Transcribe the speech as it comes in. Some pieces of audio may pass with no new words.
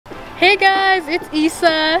Hey guys, it's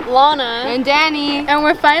Isa, Lana, and Danny, and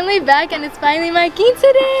we're finally back, and it's finally My Quince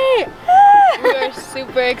today. We are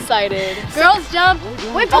super excited. Girls jump.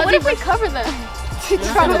 Wait, but what if we cover them? Okay,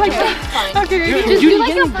 ready? Just do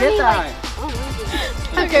like a funny like.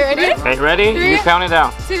 Okay, ready? Okay, ready? 3, You count it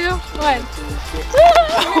down. 2, 1.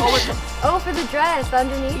 Oh, for the dress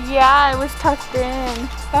underneath. Yeah, it was tucked in.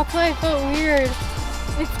 That's why I felt weird.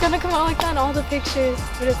 It's gonna come out like that in all the pictures,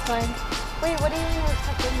 but it's fine. Wait, what do you mean it was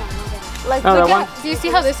tucked in now? Like, Oh, look that at, do you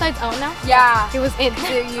see how this side's out now? Yeah. It was in.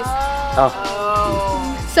 Oh.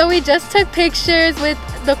 So we just took pictures with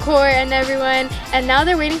the core and everyone, and now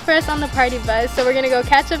they're waiting for us on the party bus. So we're gonna go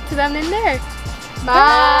catch up to them in there.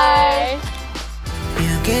 Bye.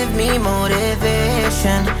 You give me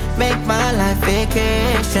motivation, make my life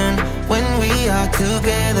vacation. When we are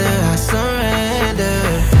together, I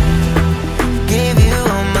surrender. Give you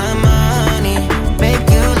all my money, make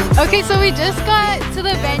you look. Okay, so we just got to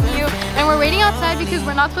the venue and we're waiting outside because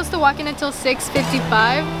we're not supposed to walk in until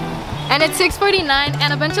 6:55. And it's 6:49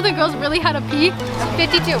 and a bunch of the girls really had to pee.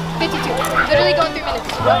 52. Literally go in 3 minutes.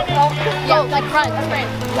 Yeah, like run.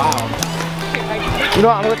 Wow. You know,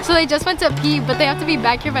 I'm gonna... So they just went to pee, but they have to be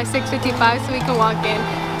back here by 6:55 so we can walk in.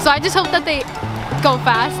 So I just hope that they go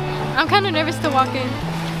fast. I'm kind of nervous to walk in.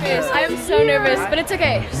 I am so nervous, but it's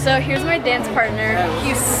okay. So here's my dance partner.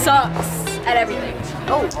 He sucks at everything.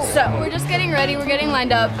 Oh, so we're just getting ready. We're getting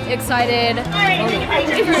lined up. Excited.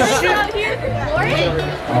 If you're out here, Lauren?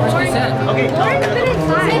 Okay. Lauren's been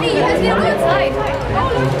inside. Maybe you guys need to go inside.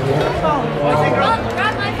 Grab my phone.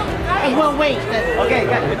 Grab it. Well, wait. Okay,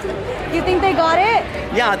 got it. You think they got it?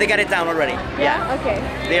 Yeah, they got it down already. Yeah? Okay.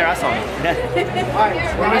 They are awesome. We're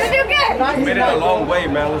gonna do good. We made it a long way,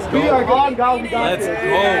 man. Let's go. We are on, God. We got Let's this. go.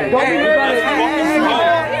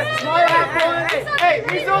 Hey,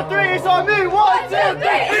 hey, he's on 3. It's on me. 1, 2,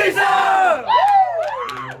 3. Isa!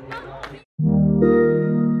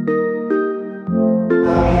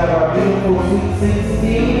 Now we have our beautiful Sweet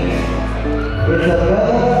 16.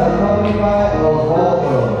 Isabella accompanied by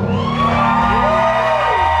Osvaldo.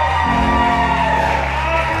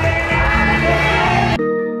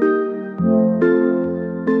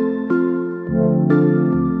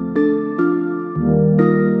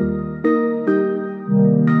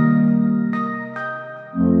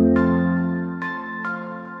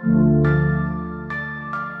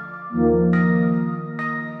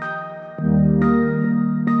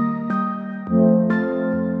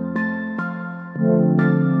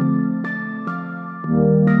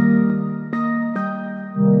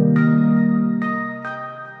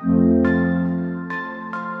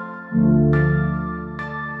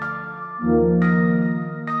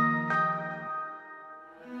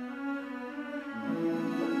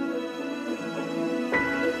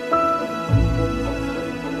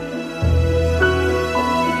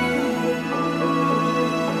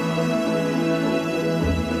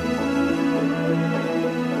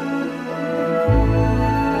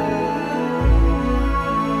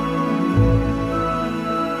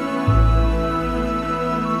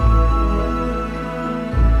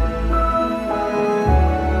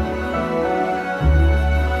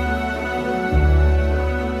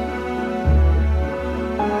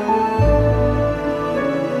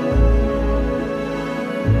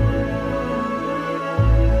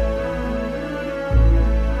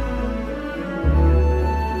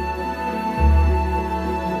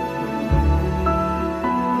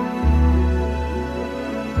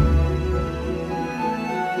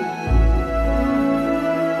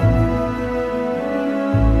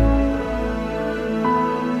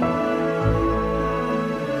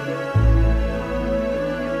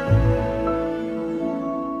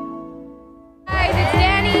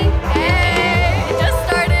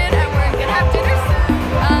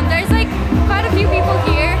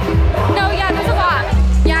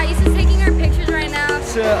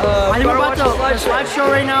 I think we're about to watch live show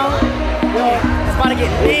right now. It's about to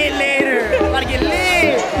get lit later. It's about to get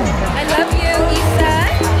lit. I love you, Isa.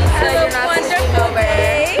 Have a wonderful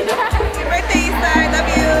day. Happy birthday, Isa. I love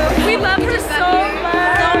you. We love her so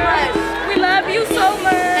much. We love you so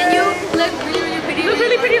much. And you look really pretty. You look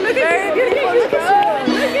really pretty. Look at you. Look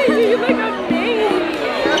at you. You look amazing.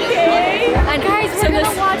 Okay. And guys, we're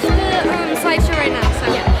gonna watch the slideshow right now. So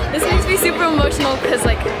yeah, this makes me super emotional because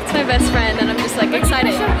like it's my best friend and I'm just like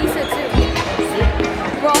excited.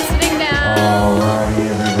 We're all sitting down. Alrighty,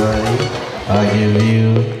 everybody. I give you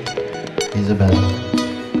Isabella.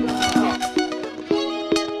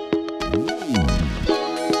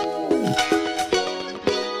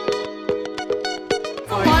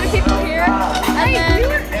 A lot of people here, and then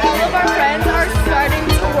all of our friends are starting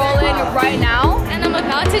to roll in right now. And I'm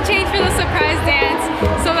about to change for the surprise dance,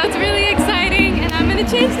 so that's really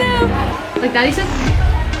change now. Like Daddy said,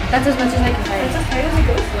 that's as much as I can carry. That's as hard as it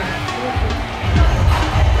goes for.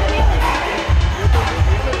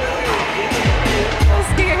 I'm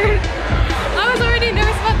scared. I was already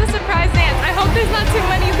nervous about the surprise dance. I hope there's not too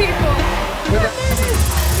many people.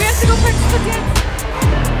 We have to go practice the dance.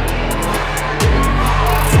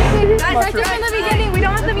 Guys, practice from the beginning. We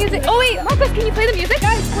don't have the music. Oh wait, Marcos, can you play the music?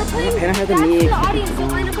 Guys, we're playing dance for the audience. So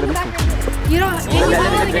line up in the background. You don't. Can you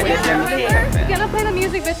have the You're gonna play the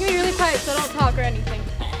music, but it's gonna be really quiet, so don't talk or anything.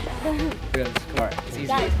 Alright, it's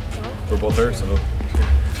easy. We're both there, so let's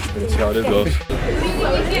see how it goes.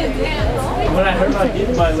 When I hurt my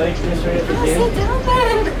legs yesterday at the gym. Sit down,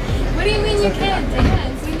 Ben. What do you mean you can't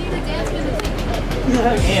dance? You need to dance for the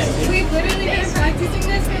team. We've literally been practicing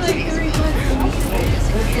this for like 3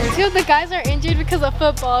 months. Two of the guys are injured because of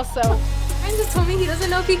football, so friend just told me he doesn't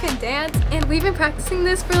know if he can dance, and we've been practicing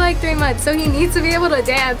this for like 3 months, so he needs to be able to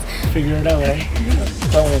dance. Figure it out, right?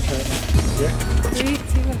 Someone try. Yeah. 3, 2,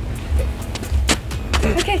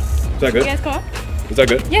 1. Okay. Is that good? You guys call? Is that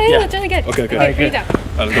good? Yeah, it's really good. Okay, okay. Okay, put it down.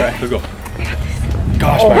 Let's go.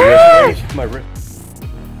 Gosh, my wrist. My wrist.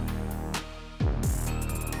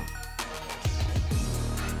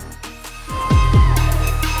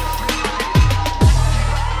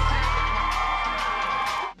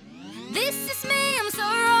 This is me, I'm so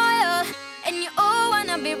royal, and you all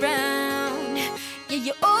wanna be round. Yeah,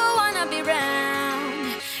 you all wanna be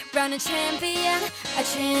round. Round a champion, a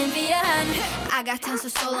champion. I got tons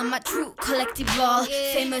of soul on my true collectible.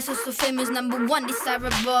 Famous, oh so famous, #1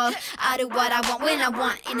 desirable. I do what I want, when I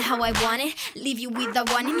want, and how I want it. Leave you with the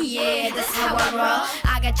one in, yeah, that's how I roll.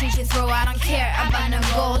 I got change to throw, I don't care about no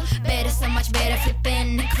gold. Better, so much better,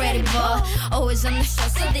 flipping incredible. Always on the show,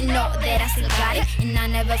 so they know that I still got it. And I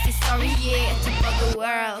never feel sorry, yeah, to all the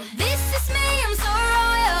world. This is me, I'm so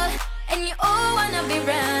royal, and you all wanna be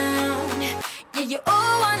round. Yeah, you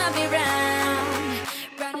all wanna be round.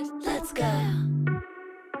 Let's go.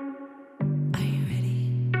 Are you ready?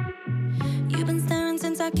 You've been staring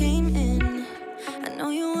since I came in. I know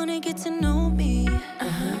you wanna get to know me.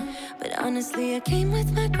 But honestly, I came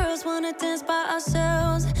with my girls, wanna dance by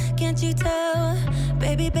ourselves. Can't you tell?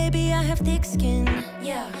 Baby, baby, I have thick skin.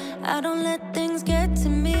 Yeah, I don't let things get to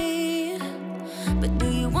me. But do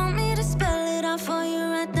you want me to spell it out for you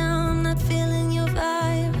right now? I'm not feeling your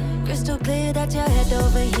vibe. Crystal clear that you're head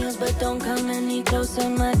over heels, but don't come any closer,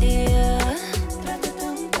 my dear.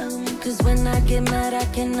 Cause when I get mad, I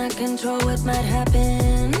cannot control what might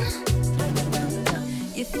happen.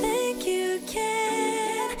 You think you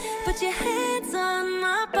can put your hands on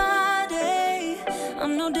my body.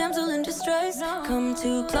 I'm no damsel in distress. Come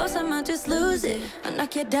too close, I might just lose it. I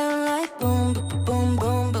knock you down like boom, boom,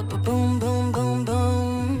 boom, boom, boom, boom, boom,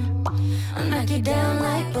 boom. I knock you down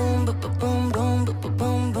like boom, boom, boom, boom, boom,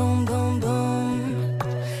 boom, boom, boom, boom.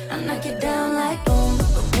 I knock you down like boom,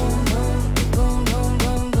 boom, boom, boom, boom,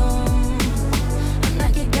 boom, boom. I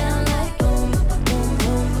knock you down like boom, boom, boom,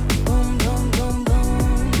 boom, boom, boom,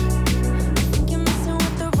 boom. I think you're messing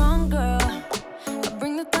with the wrong girl. I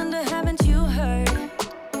bring the thunder, haven't you heard?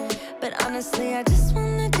 But honestly, I just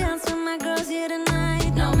wanna dance with my girls here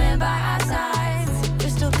tonight. No man by our sides.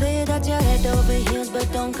 Crystal clear that you're head over heels, but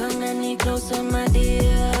don't come any closer, my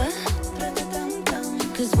dear.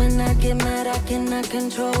 Cause when I get mad, I cannot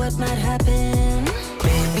control what might happen.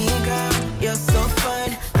 Baby girl, you're so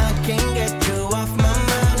fine, I can't get you off my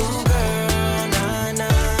mind. Ooh girl, nah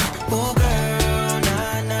nah. Ooh girl,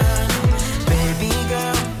 nah nah. Baby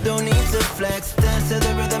girl, don't need to flex. Dance to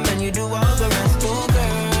the rhythm and you do all the rest. Ooh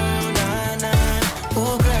girl, nah nah.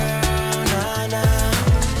 Ooh girl, nah nah.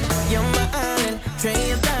 You're my island,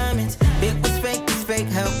 tray of diamonds. It was fake,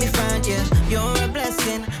 help me find you. You're a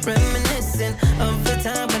blessing, reminiscent of the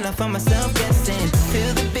time when I found myself guessing.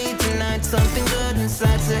 Feel the beat tonight, something good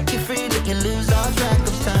inside. Set you free, let you lose all track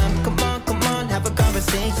of time. Come on, have a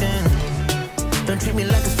conversation. Don't treat me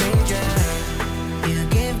like a stranger. You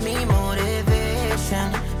give me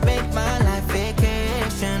motivation, make my life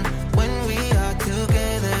vacation. When we are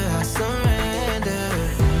together, I surrender.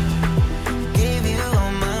 Give you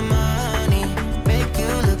all my money, make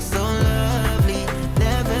you look so lovely.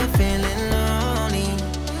 Never feeling lonely.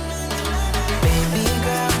 Baby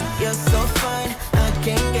girl, you're so fine, I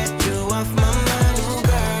can't get you off my mind. Ooh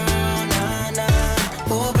girl, nah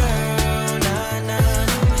nah. Ooh girl, nah nah.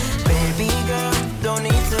 Baby girl, don't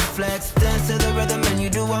need to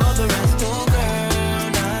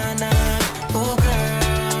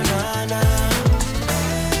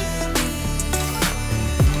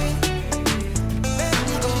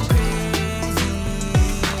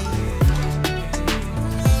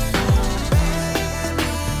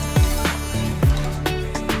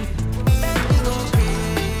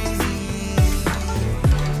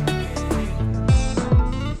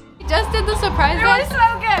surprise dance. It was so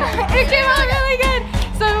good. It came out really good.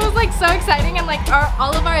 So it was like so exciting and like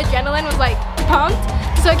all of our adrenaline was like pumped.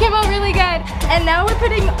 So it came out really good. And now we're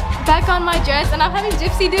putting back on my dress and I'm having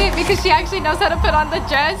Gypsy do it because she actually knows how to put on the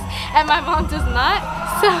dress and my mom does not.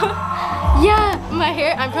 So yeah, my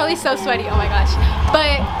hair, I'm probably so sweaty, oh my gosh.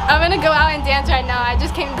 But I'm gonna go out and dance right now. I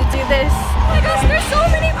just came to do this. Oh my gosh, there's so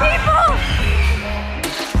many people.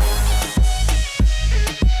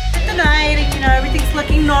 Tonight, and you know, everything's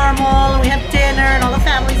looking normal, and we have dinner, and all the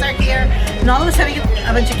families are here, and all of a sudden,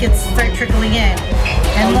 a bunch of kids start trickling in.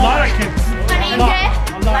 And A lot of kids.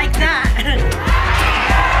 like that.